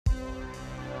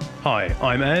Hi,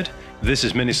 I'm Ed, this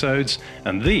is Minisodes,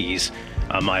 and these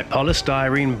are my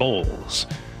polystyrene balls,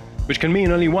 which can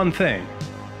mean only one thing: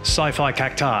 sci-fi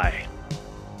cacti.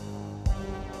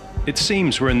 It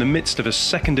seems we're in the midst of a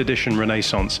 2nd edition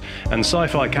renaissance, and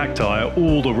sci-fi cacti are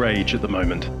all the rage at the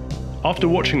moment. After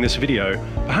watching this video,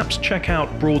 perhaps check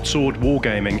out Broadsword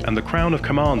Wargaming and the Crown of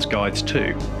Commands guides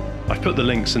too. I've put the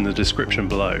links in the description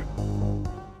below.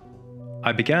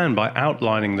 I began by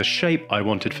outlining the shape I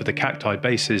wanted for the cacti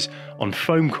bases on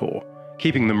foam core,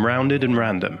 keeping them rounded and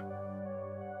random.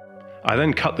 I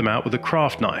then cut them out with a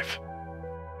craft knife.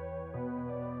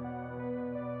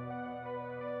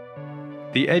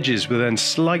 The edges were then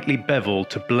slightly beveled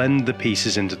to blend the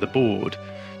pieces into the board.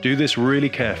 Do this really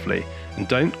carefully and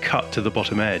don't cut to the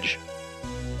bottom edge.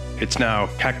 It's now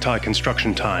cacti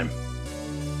construction time.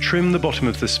 Trim the bottom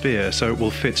of the sphere so it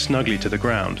will fit snugly to the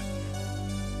ground.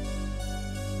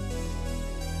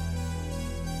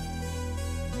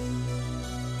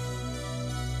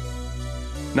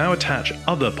 Now attach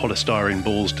other polystyrene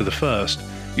balls to the first,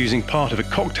 using part of a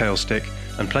cocktail stick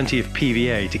and plenty of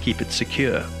PVA to keep it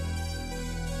secure.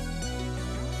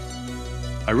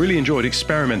 I really enjoyed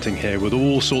experimenting here with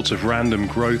all sorts of random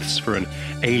growths for an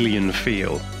alien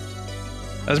feel.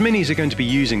 As minis are going to be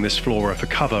using this flora for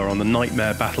cover on the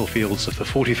nightmare battlefields of the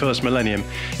 41st millennium,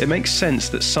 it makes sense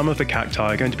that some of the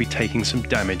cacti are going to be taking some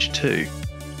damage too.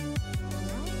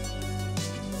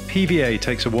 PVA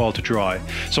takes a while to dry,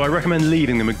 so I recommend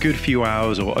leaving them a good few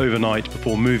hours or overnight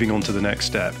before moving on to the next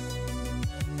step.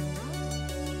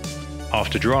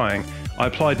 After drying, I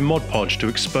applied Mod Podge to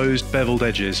exposed beveled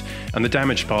edges and the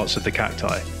damaged parts of the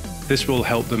cacti. This will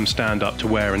help them stand up to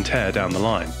wear and tear down the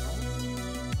line.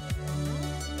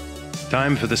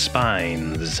 Time for the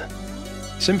spines.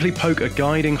 Simply poke a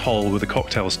guiding hole with a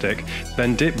cocktail stick,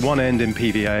 then dip one end in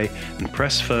PVA and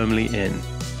press firmly in.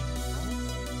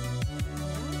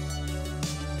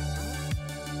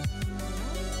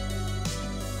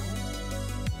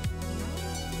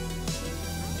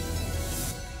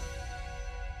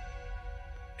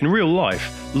 In real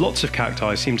life, lots of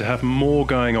cacti seem to have more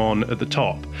going on at the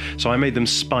top, so I made them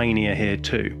spinier here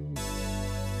too.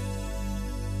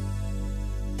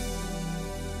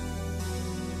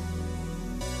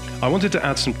 I wanted to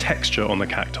add some texture on the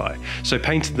cacti, so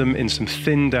painted them in some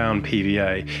thinned down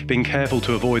PVA, being careful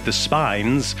to avoid the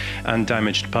spines and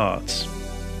damaged parts.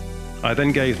 I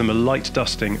then gave them a light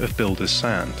dusting of builder's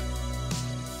sand.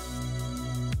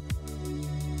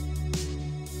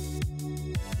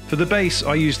 For the base,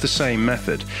 I used the same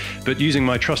method, but using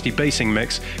my trusty basing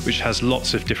mix, which has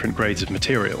lots of different grades of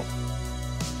material.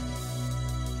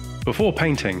 Before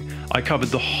painting, I covered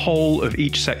the whole of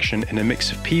each section in a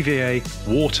mix of PVA,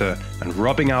 water, and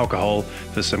rubbing alcohol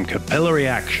for some capillary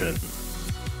action.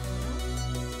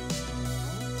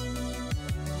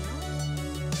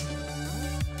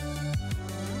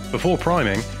 Before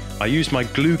priming, I used my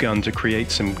glue gun to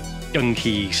create some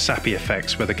gunky, sappy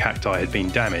effects where the cacti had been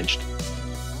damaged.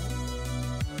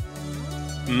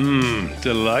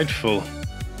 Delightful.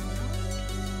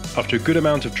 After a good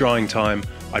amount of drying time,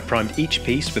 I primed each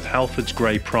piece with Halford's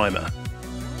Grey Primer.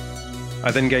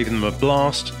 I then gave them a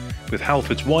blast with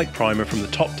Halford's White Primer from the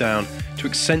top down to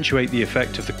accentuate the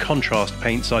effect of the contrast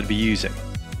paints I'd be using.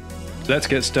 Let's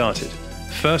get started.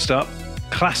 First up,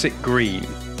 classic green.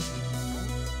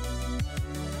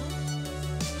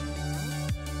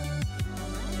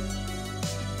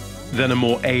 Then a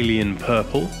more alien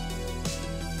purple.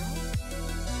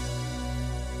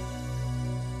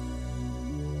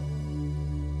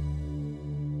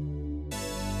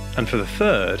 And for the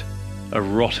third, a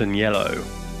rotten yellow.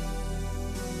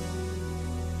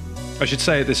 I should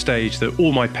say at this stage that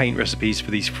all my paint recipes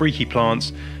for these freaky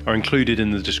plants are included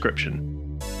in the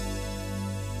description.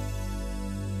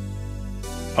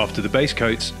 After the base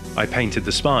coats, I painted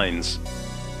the spines.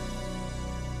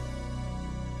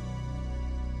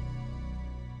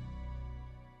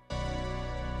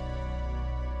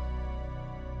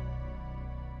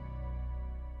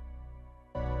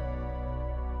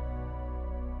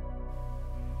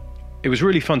 It was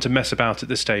really fun to mess about at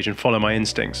this stage and follow my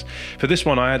instincts. For this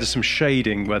one I added some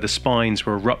shading where the spines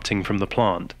were erupting from the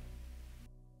plant.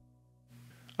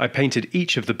 I painted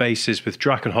each of the bases with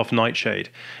Drakenhof Nightshade,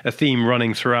 a theme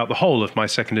running throughout the whole of my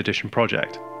 2nd edition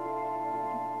project.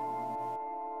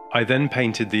 I then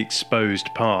painted the exposed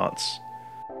parts.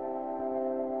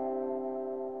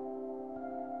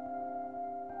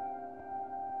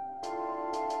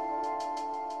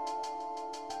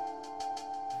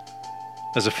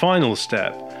 As a final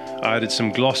step, I added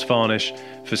some gloss varnish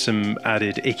for some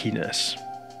added ickiness.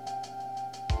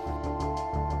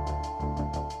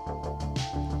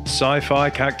 Sci-fi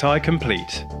cacti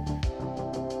complete.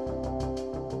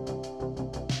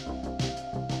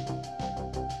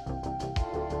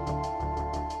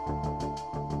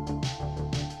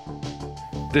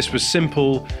 This was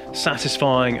simple,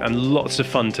 satisfying and lots of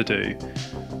fun to do.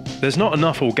 There's not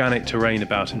enough organic terrain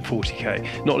about in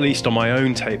 40k, not least on my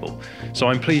own table, so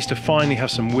I'm pleased to finally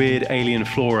have some weird alien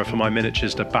flora for my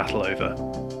miniatures to battle over.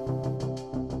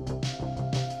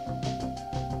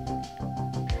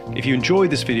 If you enjoyed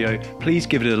this video, please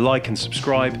give it a like and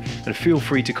subscribe, and feel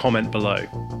free to comment below.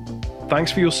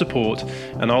 Thanks for your support,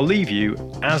 and I'll leave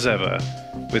you, as ever,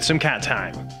 with some cat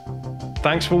time.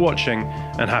 Thanks for watching,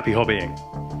 and happy hobbying.